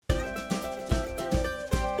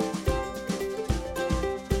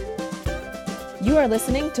You are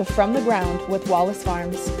listening to From the Ground with Wallace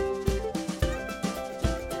Farms.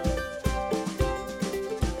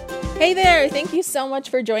 Hey there, thank you so much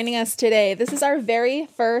for joining us today. This is our very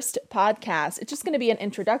first podcast. It's just going to be an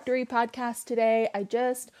introductory podcast today. I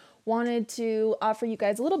just wanted to offer you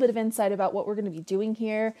guys a little bit of insight about what we're going to be doing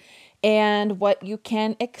here and what you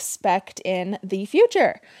can expect in the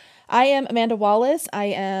future. I am Amanda Wallace. I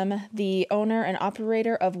am the owner and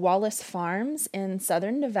operator of Wallace Farms in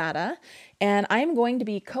Southern Nevada, and I am going to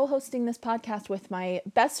be co-hosting this podcast with my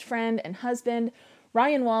best friend and husband,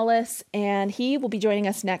 Ryan Wallace, and he will be joining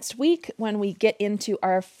us next week when we get into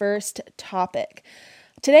our first topic.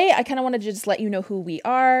 Today, I kind of wanted to just let you know who we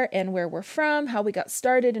are and where we're from, how we got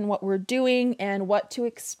started and what we're doing, and what to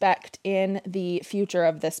expect in the future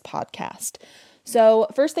of this podcast. So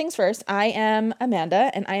first things first, I am Amanda,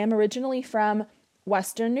 and I am originally from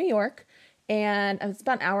Western New York, and it's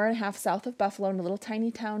about an hour and a half south of Buffalo in a little tiny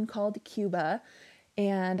town called Cuba,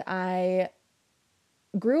 and I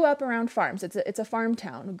grew up around farms. It's a farm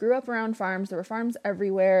town. Grew up around farms. There were farms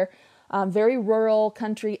everywhere, very rural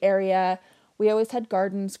country area. We always had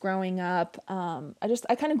gardens growing up.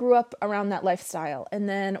 I kind of grew up around that lifestyle, and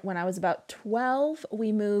then when I was about 12,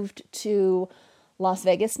 we moved to Las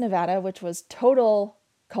Vegas, Nevada, which was total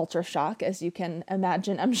culture shock, as you can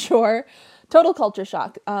imagine, I'm sure. Total culture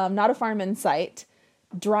shock. Not a farm in sight.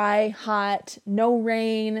 Dry, hot, no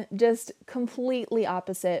rain, just completely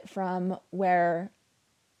opposite from where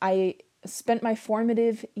I spent my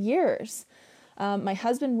formative years. My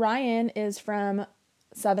husband, Ryan, is from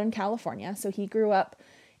Southern California, so he grew up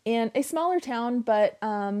in a smaller town, but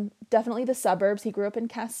definitely the suburbs. He grew up in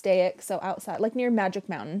Castaic, so outside, like near Magic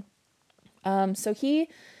Mountain. So he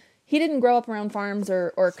didn't grow up around farms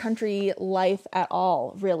or country life at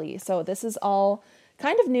all, really. So this is all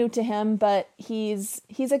kind of new to him, but he's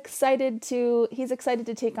excited to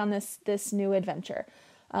take on this new adventure.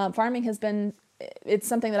 Farming it's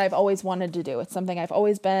something that I've always wanted to do. It's something I've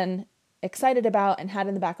always been excited about and had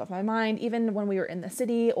in the back of my mind, even when we were in the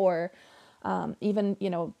city or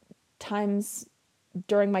even, times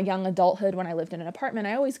during my young adulthood when I lived in an apartment.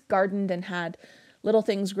 I always gardened and had little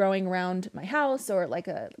things growing around my house, or like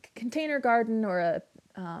a container garden, or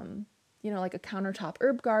like a countertop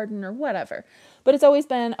herb garden or whatever. But it's always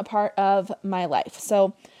been a part of my life.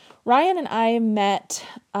 So Ryan and I met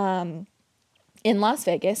in Las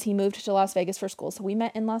Vegas. He moved to Las Vegas for school. So we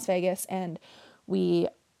met in Las Vegas and we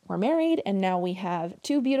were married, and now we have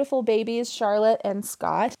two beautiful babies, Charlotte and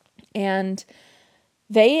Scott. And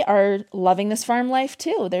they are loving this farm life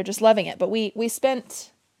too. They're just loving it. But we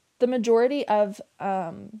spent the majority of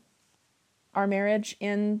our marriage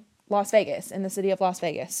in Las Vegas, in the city of Las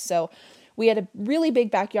Vegas. So we had a really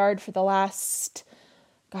big backyard for the last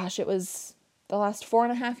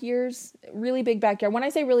 4.5 years. Really big backyard. When I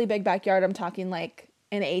say really big backyard, I'm talking like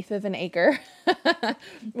 1/8 of an acre,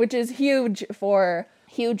 which is huge for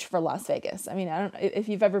Las Vegas. I mean, I don't know if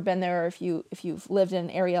you've ever been there, or if you've lived in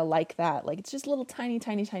an area like that. Like, it's just little tiny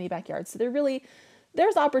backyards. So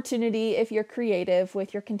there's opportunity if you're creative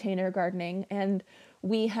with your container gardening. And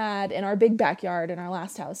we had, in our big backyard in our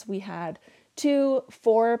last house, we had 2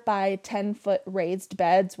 4 by 10 foot raised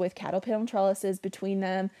beds with cattle panel trellises between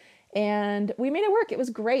them. And we made it work. It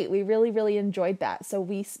was great. We really, really enjoyed that. So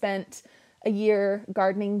we spent a year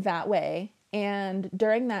gardening that way. And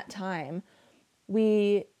during that time,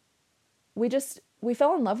 we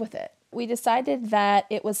fell in love with it. We decided that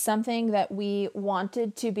it was something that we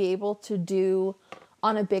wanted to be able to do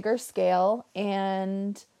on a bigger scale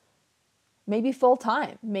and maybe full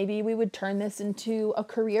time. Maybe we would turn this into a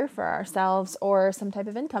career for ourselves or some type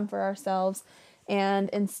of income for ourselves. And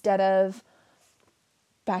instead of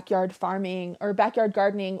backyard farming or backyard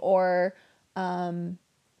gardening or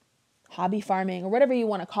hobby farming or whatever you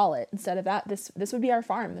want to call it, instead of that, this would be our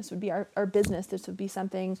farm. This would be our business. This would be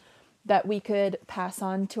something that we could pass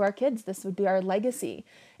on to our kids. This would be our legacy.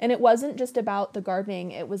 And it wasn't just about the gardening.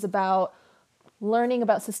 It was about learning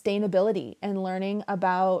about sustainability and learning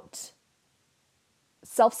about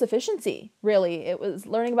self-sufficiency, really. It was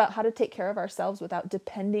learning about how to take care of ourselves without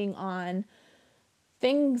depending on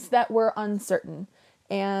things that were uncertain.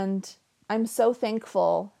 And I'm so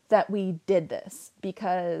thankful that we did this,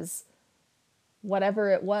 because whatever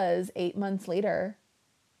it was, 8 months later,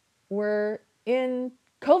 we're in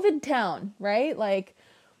COVID town, right? Like,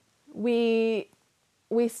 we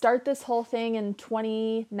start this whole thing in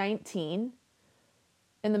 2019.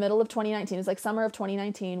 In the middle of 2019, it's like summer of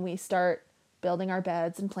 2019, we start building our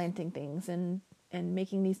beds and planting things and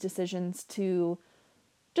making these decisions to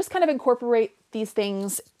just kind of incorporate these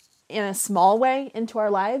things in a small way into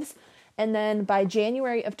our lives. And then by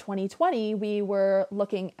January of 2020, we were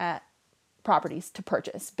looking at properties to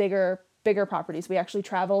purchase, bigger properties. We actually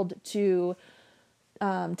traveled to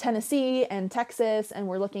Tennessee and Texas, and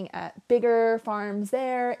we're looking at bigger farms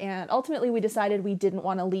there. And ultimately we decided we didn't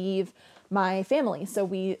want to leave my family. So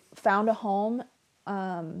we found a home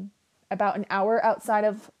about an hour outside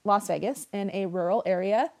of Las Vegas in a rural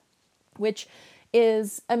area, which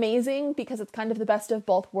is amazing because it's kind of the best of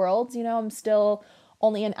both worlds. You know, I'm still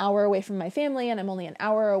only an hour away from my family, and I'm only an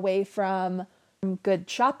hour away from good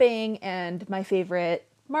shopping and my favorite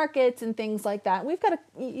markets and things like that. We've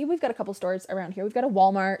got a couple stores around here. We've got a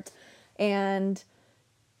Walmart and,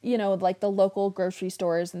 you know, like the local grocery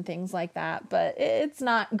stores and things like that, but it's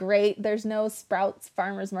not great. There's no Sprouts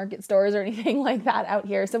Farmers Market stores or anything like that out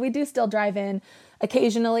here. So we do still drive in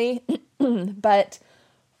occasionally, but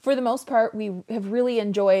for the most part, we have really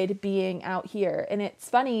enjoyed being out here. And it's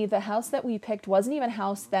funny, the house that we picked wasn't even a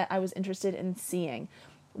house that I was interested in seeing.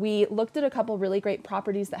 We looked at a couple really great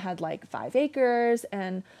properties that had like 5 acres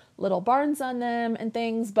and little barns on them and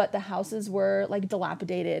things, but the houses were like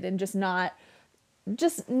dilapidated and just not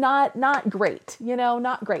great, you know,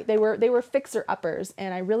 not great. They were fixer uppers,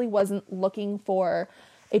 and I really wasn't looking for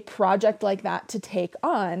a project like that to take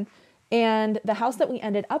on. And the house that we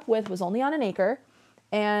ended up with was only on an acre,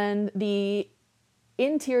 and the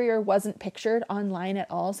interior wasn't pictured online at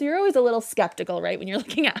all. So you're always a little skeptical, right? When you're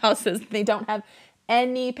looking at houses, they don't have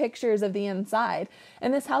any pictures of the inside.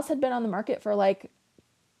 And this house had been on the market for like,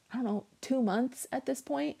 I don't know, 2 months at this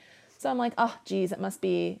point. So I'm like, oh, geez, it must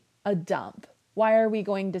be a dump. Why are we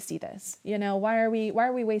going to see this? You know, why are we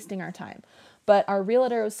wasting our time? But our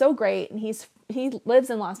realtor was so great, and he lives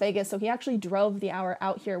in Las Vegas, so he actually drove the hour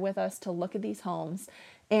out here with us to look at these homes.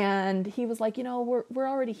 And he was like, you know, we're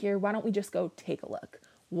already here. Why don't we just go take a look?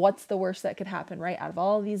 What's the worst that could happen, right? Out of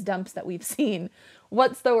all of these dumps that we've seen,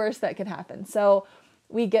 what's the worst that could happen? So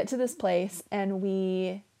we get to this place and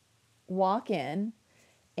we walk in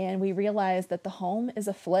and we realize that the home is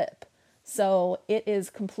a flip. So it is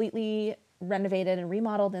completely renovated and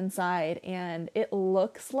remodeled inside, and it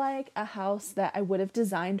looks like a house that I would have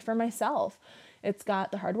designed for myself. It's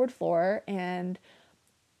got the hardwood floor and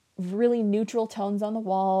really neutral tones on the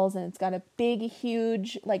walls, and it's got a big,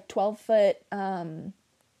 huge, like 12-foot,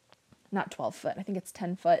 not 12 foot, I think it's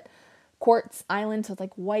 10-foot quartz island. So it's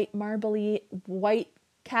like white marbly, white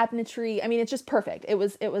cabinetry. I mean, it's just perfect. It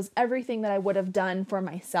was everything that I would have done for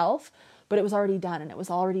myself, but it was already done and it was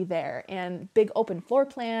already there, and big open floor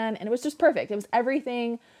plan. And it was just perfect. It was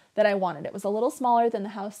everything that I wanted. It was a little smaller than the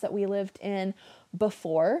house that we lived in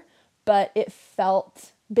before, but it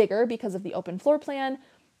felt bigger because of the open floor plan.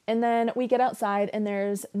 And then we get outside and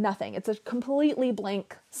there's nothing. It's a completely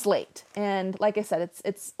blank slate. And like I said,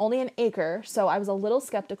 it's only an acre. So I was a little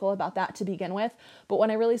skeptical about that to begin with. But when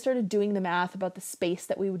I really started doing the math about the space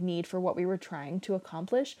that we would need for what we were trying to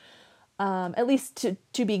accomplish, at least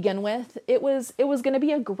to begin with, it was going to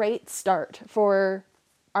be a great start for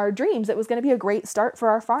our dreams. It was going to be a great start for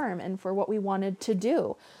our farm and for what we wanted to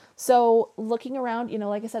do. So looking around, you know,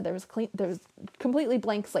 like I said, there was completely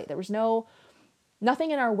blank slate. There was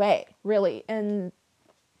nothing in our way, really. And,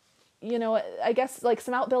 you know, I guess like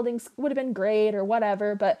some outbuildings would have been great or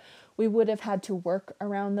whatever, but we would have had to work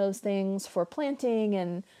around those things for planting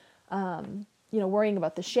and, you know, worrying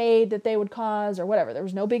about the shade that they would cause or whatever. There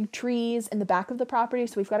was no big trees in the back of the property.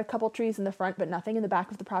 So we've got a couple trees in the front, but nothing in the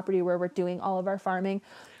back of the property where we're doing all of our farming.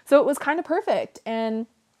 So it was kind of perfect. And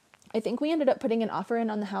I think we ended up putting an offer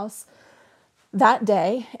in on the house that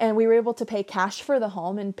day, and we were able to pay cash for the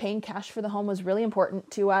home, and paying cash for the home was really important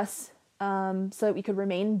to us, so that we could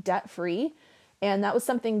remain debt free. And that was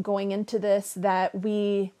something going into this that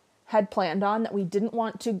we had planned on, that we didn't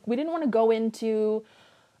want to go into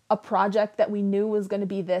a project that we knew was going to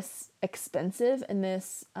be this expensive and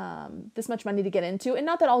this much money to get into. And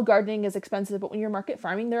not that all gardening is expensive, but when you're market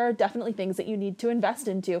farming, there are definitely things that you need to invest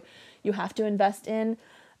into. You have to invest in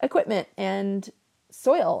equipment and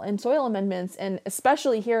soil amendments. And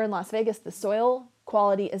especially here in Las Vegas, the soil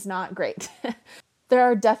quality is not great. There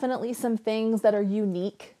are definitely some things that are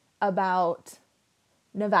unique about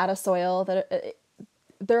Nevada soil that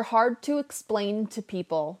they're hard to explain to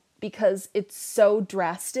people because it's so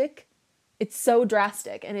drastic. It's so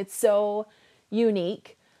drastic and it's so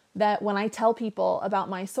unique that when I tell people about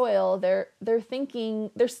my soil, they're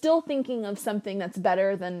still thinking of something that's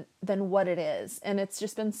better than what it is. And it's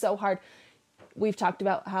just been so hard. We've talked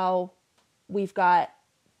about how we've got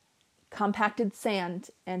compacted sand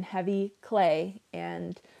and heavy clay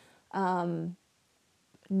and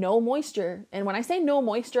no moisture. And when I say no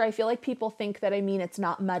moisture, I feel like people think that I mean it's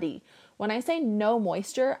not muddy. When I say no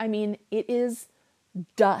moisture, I mean it is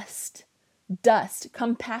dust,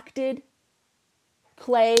 compacted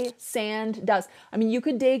clay, sand, dust. I mean, you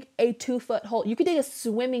could dig a 2-foot hole. You could dig a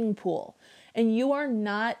swimming pool and you are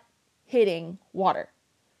not hitting water.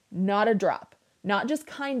 Not a drop. Not just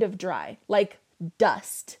kind of dry, like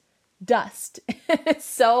dust. It's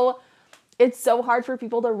so hard for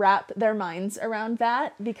people to wrap their minds around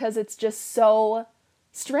that because it's just so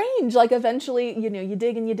strange. Like eventually, you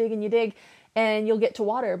dig and you dig and you dig and you'll get to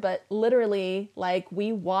water. But literally, like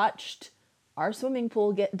we watched our swimming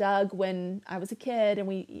pool get dug when I was a kid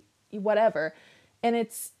and whatever. And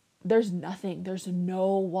there's nothing, there's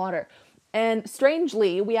no water. And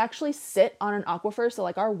strangely, we actually sit on an aquifer. So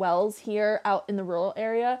like our wells here out in the rural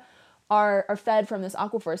area are fed from this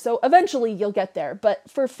aquifer. So eventually you'll get there.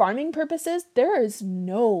 But for farming purposes, there is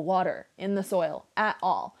no water in the soil at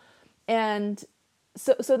all. And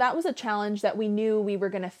so that was a challenge that we knew we were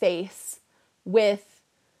going to face with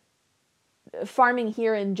farming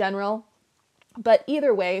here in general. But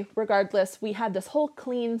either way, regardless, we had this whole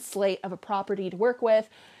clean slate of a property to work with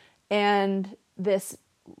and this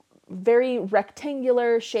very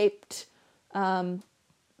rectangular shaped plot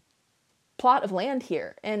of land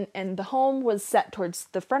here. And the home was set towards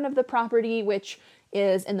the front of the property, which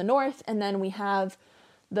is in the north. And then we have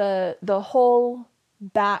the whole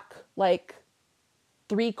back, like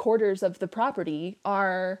 3/4 of the property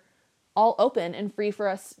are all open and free for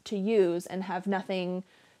us to use and have nothing,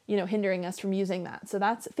 hindering us from using that. So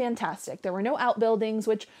that's fantastic. There were no outbuildings,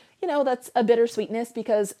 which, that's a bittersweetness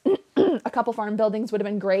because a couple farm buildings would have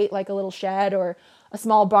been great, like a little shed or a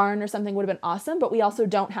small barn or something would have been awesome. But we also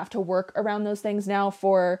don't have to work around those things now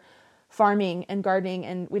for farming and gardening,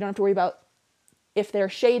 and we don't have to worry about if they're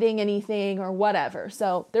shading anything or whatever.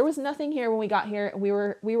 So there was nothing here when we got here. We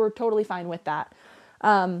were totally fine with that.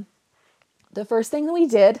 The first thing that we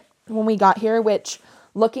did when we got here, which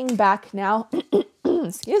looking back now,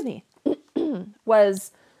 excuse me,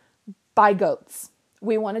 was buy goats.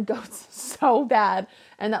 We wanted goats so bad.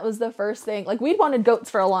 And that was the first thing. Like we'd wanted goats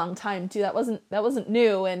for a long time too. That wasn't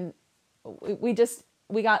new. And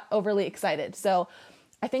we got overly excited. So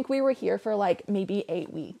I think we were here for like maybe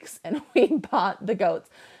 8 weeks and we bought the goats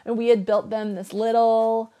and we had built them this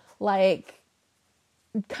little like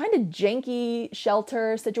kind of janky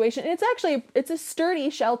shelter situation. And it's a sturdy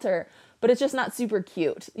shelter, but it's just not super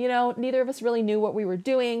cute. Neither of us really knew what we were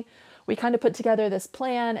doing. We kind of put together this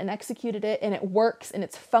plan and executed it and it works and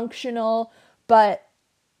it's functional, but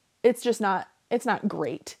it's not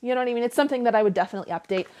great. You know what I mean? It's something that I would definitely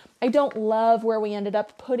update. I don't love where we ended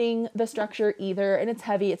up putting the structure either. And it's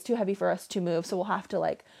heavy. It's too heavy for us to move. So we'll have to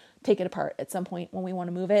like take it apart at some point when we want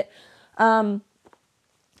to move it.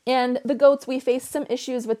 And the goats, we faced some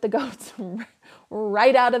issues with the goats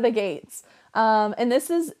right out of the gates. And this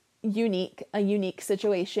is a unique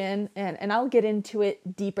situation. And I'll get into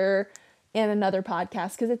it deeper in another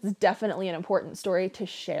podcast because it's definitely an important story to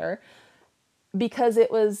share because it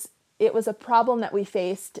was a problem that we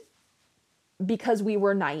faced because we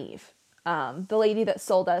were naive. The lady that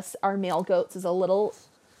sold us our male goats is a little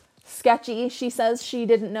sketchy. She says she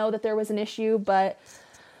didn't know that there was an issue, but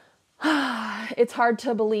it's hard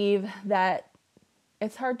to believe that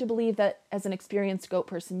as an experienced goat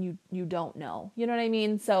person, you don't know. You know what I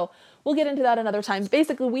mean? So we'll get into that another time.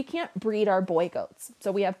 Basically, we can't breed our boy goats.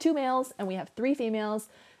 So we have 2 males and we have 3 females.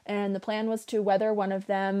 And the plan was to whether one of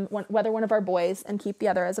our boys and keep the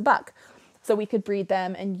other as a buck. So we could breed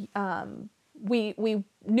them. And we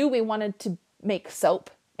knew we wanted to make soap,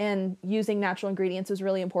 and using natural ingredients was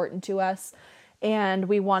really important to us. And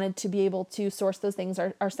we wanted to be able to source those things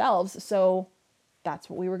ourselves. So that's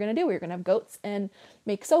what we were going to do. We were going to have goats and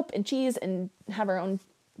make soap and cheese and have our own,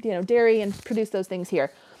 dairy and produce those things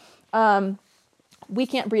here. We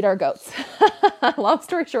can't breed our goats. Long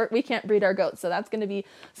story short, we can't breed our goats. So that's going to be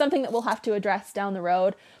something that we'll have to address down the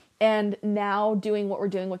road. And now doing what we're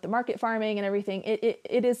doing with the market farming and everything,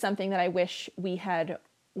 it is something that I wish we had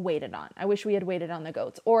waited on. I wish we had waited on the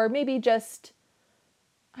goats, or maybe just,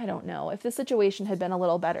 I don't know, if the situation had been a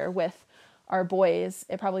little better with our boys,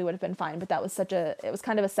 it probably would have been fine. But it was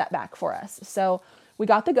kind of a setback for us. So we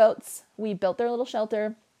got the goats, we built their little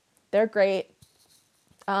shelter. They're great.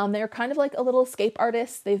 They're kind of like a little escape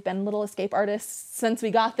artists. They've been little escape artists since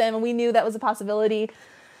we got them, and we knew that was a possibility.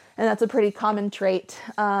 And that's a pretty common trait.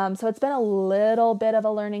 So it's been a little bit of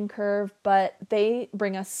a learning curve, but they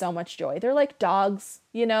bring us so much joy. They're like dogs,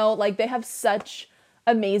 like they have such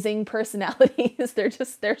amazing personalities.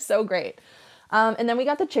 They're so great. And then we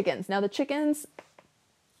got the chickens. Now the chickens,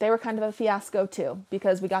 they were kind of a fiasco too,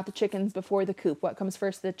 because we got the chickens before the coop. What comes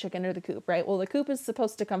first, the chicken or the coop, right? Well, the coop is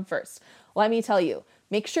supposed to come first. Let me tell you,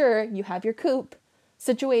 make sure you have your coop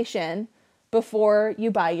situation before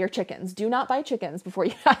you buy your chickens. Do not buy chickens before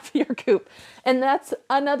you have your coop. And that's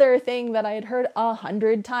another thing that I had heard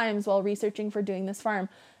 100 times while researching for doing this farm.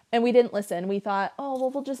 And we didn't listen. We thought, oh,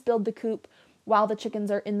 well, we'll just build the coop while the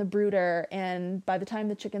chickens are in the brooder. And by the time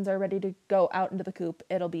the chickens are ready to go out into the coop,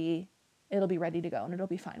 it'll be ready to go and it'll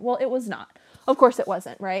be fine. Well, it was not. Of course it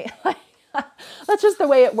wasn't, right? That's just the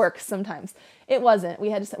way it works sometimes. It wasn't.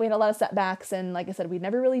 We had a lot of setbacks, and like I said, we'd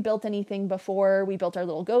never really built anything before. We built our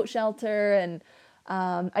little goat shelter, and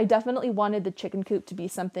I definitely wanted the chicken coop to be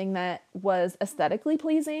something that was aesthetically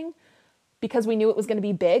pleasing because we knew it was going to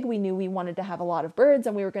be big. We knew we wanted to have a lot of birds,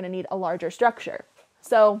 and we were going to need a larger structure.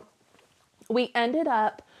 So we ended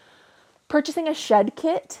up purchasing a shed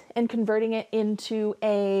kit and converting it into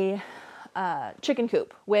a chicken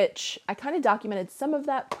coop, which I kind of documented some of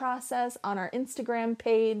that process on our Instagram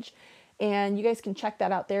page, and you guys can check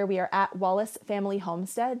that out there. We are at Wallis Family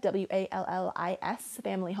Homestead, Wallis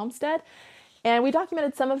Family Homestead, and we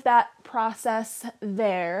documented some of that process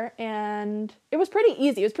there, and it was pretty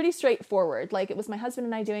easy. It was pretty straightforward. Like, it was my husband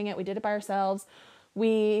and I doing it. We did it by ourselves.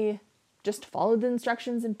 We just followed the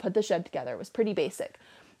instructions and put the shed together. It was pretty basic.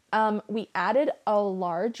 We added a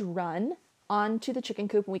large run onto the chicken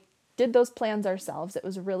coop, and we did those plans ourselves. It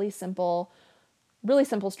was a really simple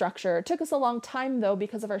structure. It took us a long time though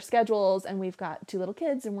because of our schedules, and we've got 2 little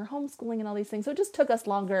kids and we're homeschooling and all these things. So it just took us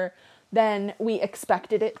longer than we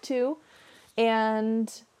expected it to.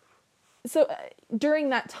 And so during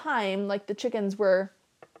that time, like, the chickens were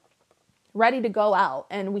ready to go out,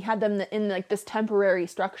 and we had them in like this temporary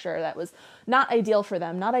structure that was not ideal for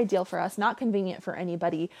them, not ideal for us, not convenient for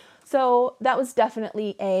anybody. So that was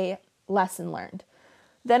definitely a lesson learned.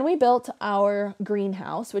 Then we built our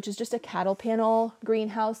greenhouse, which is just a cattle panel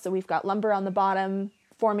greenhouse. So we've got lumber on the bottom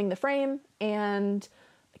forming the frame and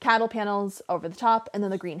cattle panels over the top, and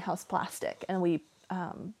then the greenhouse plastic. And we,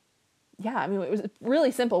 it was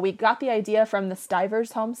really simple. We got the idea from the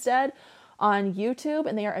Stivers Homestead on YouTube,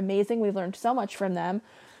 and they are amazing. We've learned so much from them.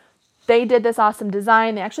 They did this awesome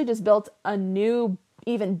design. They actually just built a new,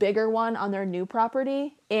 even bigger one on their new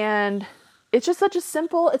property, and it's just such a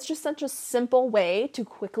simple way to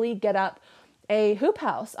quickly get up a hoop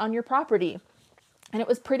house on your property. And it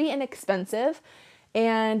was pretty inexpensive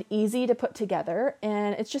and easy to put together.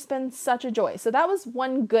 And it's just been such a joy. So that was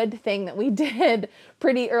one good thing that we did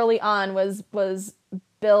pretty early on was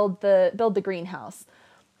build the greenhouse.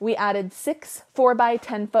 We added 6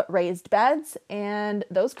 4x10 foot raised beds, and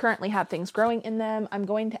those currently have things growing in them. I'm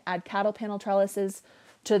going to add cattle panel trellises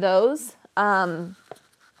to those.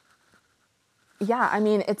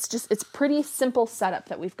 It's pretty simple setup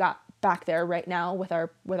that we've got back there right now with our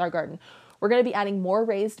garden. We're going to be adding more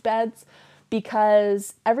raised beds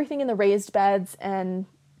because everything in the raised beds and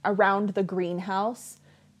around the greenhouse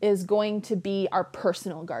is going to be our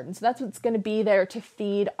personal garden. So that's what's going to be there to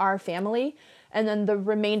feed our family. And then the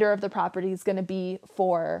remainder of the property is going to be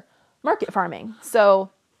for market farming. So,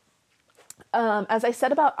 as I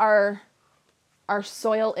said about our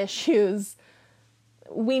soil issues,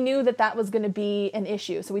 we knew that was going to be an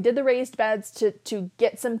issue. So we did the raised beds to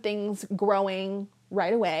get some things growing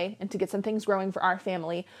right away and to get some things growing for our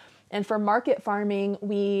family. And for market farming,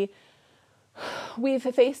 we've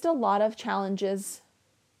faced a lot of challenges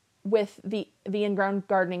with the in-ground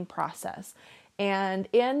gardening process. And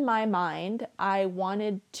in my mind, I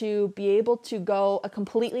wanted to be able to go a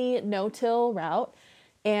completely no-till route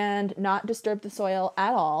and not disturb the soil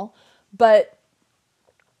at all. But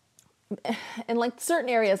in like certain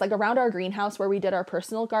areas, like around our greenhouse where we did our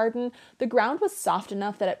personal garden, the ground was soft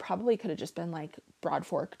enough that it probably could have just been like broad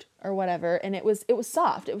forked or whatever. And it was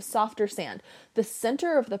soft. It was softer sand. The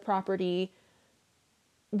center of the property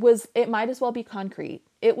it might as well be concrete.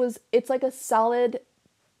 It's like a solid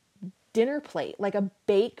dinner plate, like a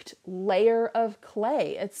baked layer of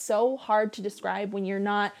clay. It's so hard to describe when you're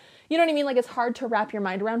not, you know what I mean? Like, it's hard to wrap your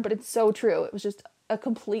mind around, but it's so true. It was just a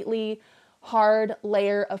completely hard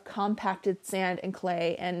layer of compacted sand and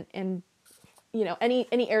clay, and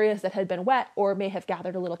any areas that had been wet or may have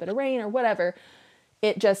gathered a little bit of rain or whatever,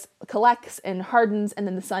 it just collects and hardens, and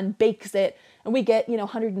then the sun bakes it, and we get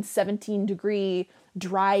 117 degree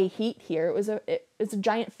dry heat here. It's a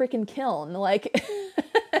giant freaking kiln. Like,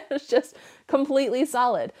 it's just completely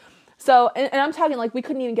solid. So, and I'm talking like we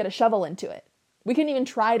couldn't even get a shovel into it. We couldn't even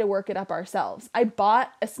try to work it up ourselves. I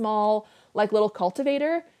bought a small like little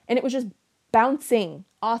cultivator, and it was just bouncing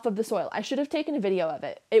off of the soil. I should have taken a video of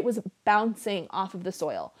it. It was bouncing off of the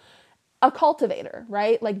soil. A cultivator,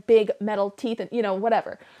 right? Like big metal teeth and,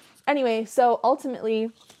 whatever. Anyway, so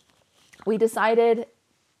ultimately we decided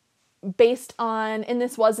based on, and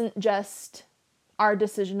this wasn't just our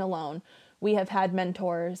decision alone, we have had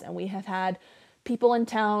mentors and we have had people in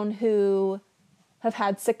town who have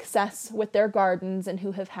had success with their gardens and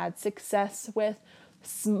who have had success with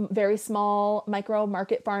very small micro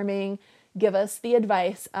market farming give us the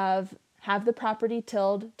advice of have the property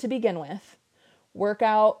tilled to begin with, work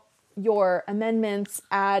out your amendments,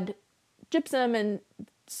 add gypsum and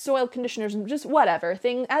soil conditioners and just whatever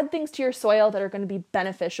add things to your soil that are going to be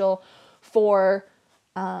beneficial for,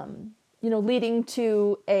 leading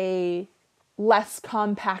to a less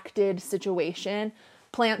compacted situation.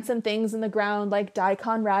 Plant some things in the ground like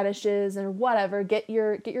daikon radishes and whatever. Get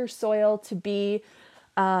your soil to be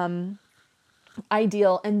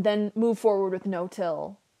ideal, and then move forward with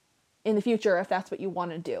no-till in the future if that's what you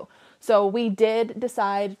want to do. So we did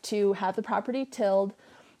decide to have the property tilled,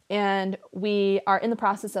 and we are in the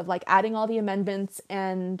process of like adding all the amendments,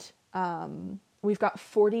 and we've got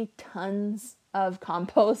 40 tons of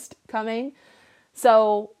compost coming.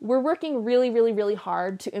 So we're working really, really, really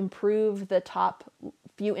hard to improve the top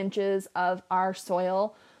few inches of our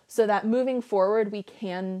soil so that moving forward we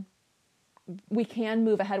can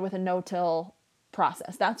move ahead with a no-till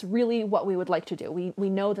process. That's really what we would like to do. We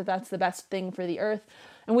know that that's the best thing for the earth,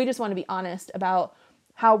 and we just want to be honest about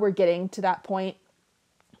how we're getting to that point.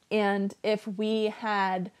 And if we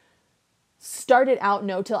had started out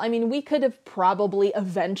no-till, I mean, we could have probably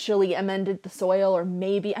eventually amended the soil, or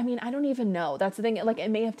maybe, I mean, I don't even know. That's the thing. Like, it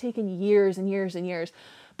may have taken years and years and years,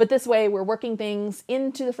 but this way we're working things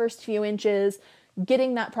into the first few inches,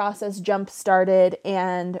 getting that process jump started,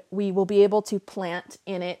 and we will be able to plant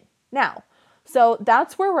in it now. So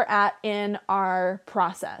that's where we're at in our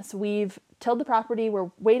process. We've tilled the property.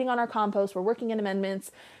 We're waiting on our compost. We're working in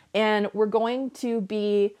amendments, and we're going to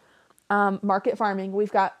be market farming.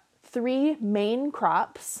 We've got 3 main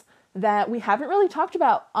crops that we haven't really talked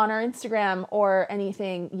about on our Instagram or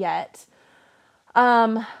anything yet.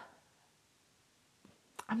 I'm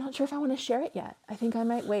not sure if I want to share it yet. I think I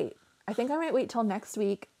might wait till next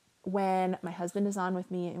week when my husband is on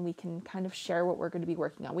with me and we can kind of share what we're going to be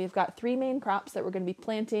working on. We've got 3 main crops that we're going to be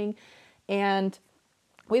planting, and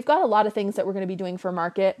we've got a lot of things that we're going to be doing for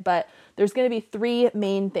market, but there's going to be 3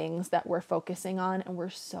 main things that we're focusing on, and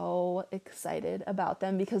we're so excited about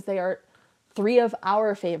them because they are 3 of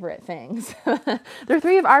our favorite things. They're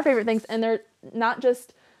 3 of our favorite things, and they're not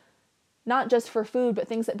just for food, but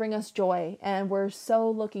things that bring us joy. And we're so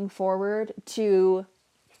looking forward to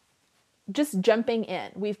just jumping in.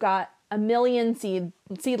 We've got a million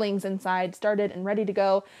seedlings inside, started and ready to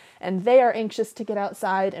go, and they are anxious to get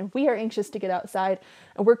outside, and we are anxious to get outside,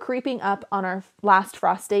 and we're creeping up on our last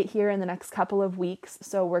frost date here in the next couple of weeks.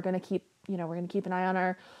 So we're going to keep an eye on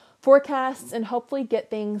our forecasts and hopefully get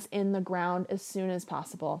things in the ground as soon as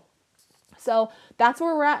possible. So that's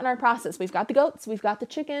where we're at in our process. We've got the goats, we've got the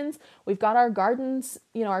chickens, we've got our gardens,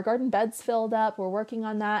 our garden beds filled up. We're working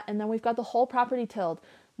on that. And then we've got the whole property tilled.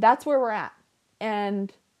 That's where we're at.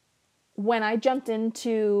 And when I jumped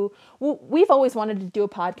into, we've always wanted to do a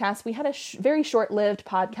podcast. We had a very short-lived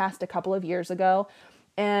podcast a couple of years ago.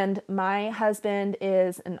 And my husband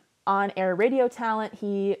is an on-air radio talent.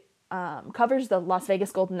 He covers the Las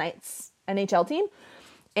Vegas Golden Knights NHL team.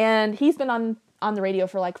 And he's been on the radio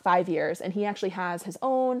for like 5 years, and he actually has his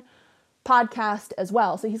own podcast as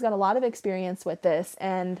well. So he's got a lot of experience with this,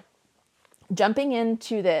 and jumping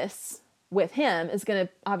into this with him is going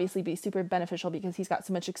to obviously be super beneficial because he's got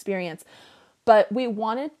so much experience. But we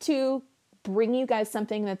wanted to bring you guys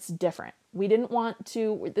something that's different.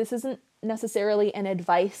 This isn't necessarily an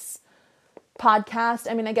advice podcast.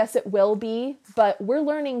 I mean, I guess it will be, but we're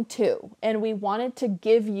learning too. And we wanted to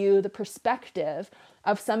give you the perspective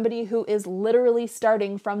of somebody who is literally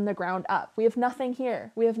starting from the ground up. We have nothing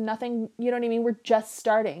here. We have nothing, you know what I mean? We're just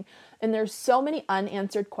starting. And there's so many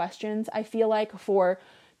unanswered questions, I feel like, for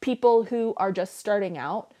people who are just starting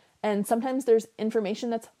out. And sometimes there's information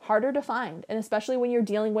that's harder to find. And especially when you're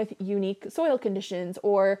dealing with unique soil conditions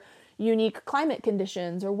or unique climate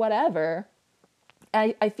conditions or whatever,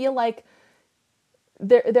 I feel like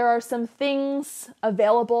there are some things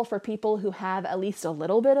available for people who have at least a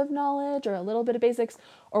little bit of knowledge or a little bit of basics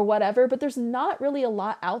or whatever, but there's not really a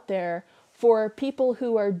lot out there for people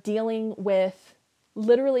who are dealing with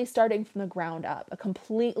literally starting from the ground up, a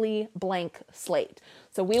completely blank slate.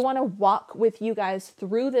 So we want to walk with you guys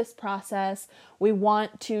through this process. We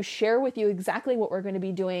want to share with you exactly what we're going to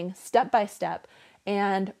be doing step by step.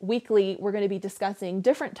 And weekly, we're going to be discussing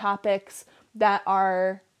different topics that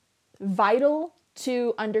are vital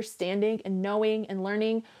to understanding and knowing and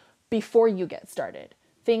learning before you get started.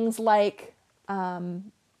 Things like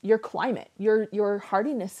your climate, your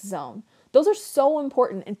hardiness zone. Those are so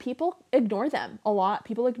important, and people ignore them a lot.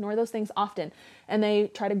 People ignore those things often, and they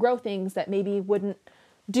try to grow things that maybe wouldn't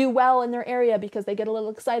do well in their area because they get a little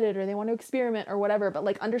excited or they want to experiment or whatever. But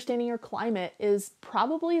like understanding your climate is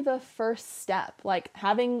probably the first step. Like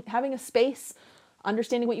having a space,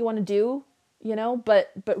 understanding what you want to do,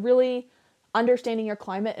 but really understanding your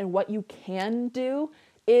climate and what you can do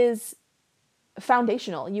is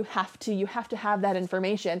foundational. You have to have that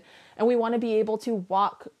information, and we want to be able to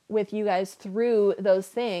walk with you guys through those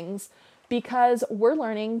things because we're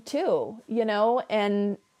learning too,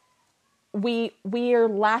 and we are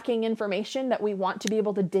lacking information that we want to be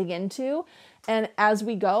able to dig into. And as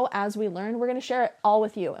we go, as we learn, we're going to share it all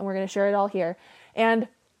with you, and we're going to share it all here. And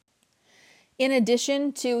in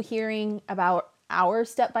addition to hearing about our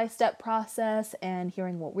step-by-step process and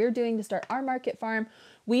hearing what we're doing to start our market farm,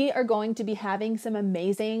 we are going to be having some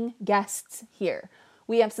amazing guests here.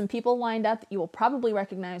 We have some people lined up that you will probably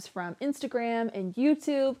recognize from Instagram and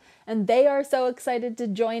YouTube, and they are so excited to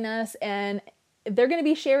join us, and they're going to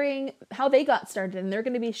be sharing how they got started, and they're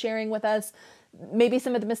going to be sharing with us maybe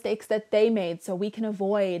some of the mistakes that they made so we can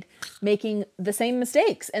avoid making the same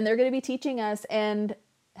mistakes. And they're going to be teaching us and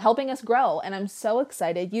helping us grow. And I'm so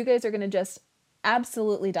excited. You guys are going to just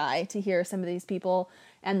absolutely die to hear some of these people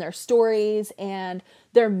and their stories and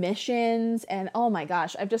their missions. And oh my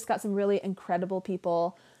gosh, I've just got some really incredible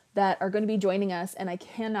people that are going to be joining us, and I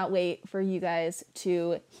cannot wait for you guys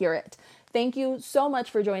to hear it. Thank you so much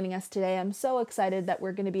for joining us today. I'm so excited that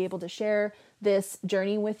we're going to be able to share this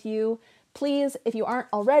journey with you. Please, if you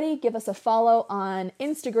aren't already, give us a follow on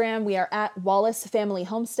Instagram. We are at Wallis Family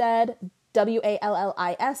Homestead,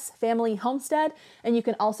 WALLIS Family Homestead. And you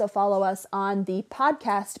can also follow us on the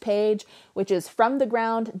podcast page, which is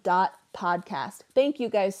fromtheground.podcast. Thank you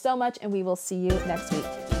guys so much, and we will see you next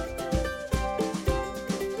week.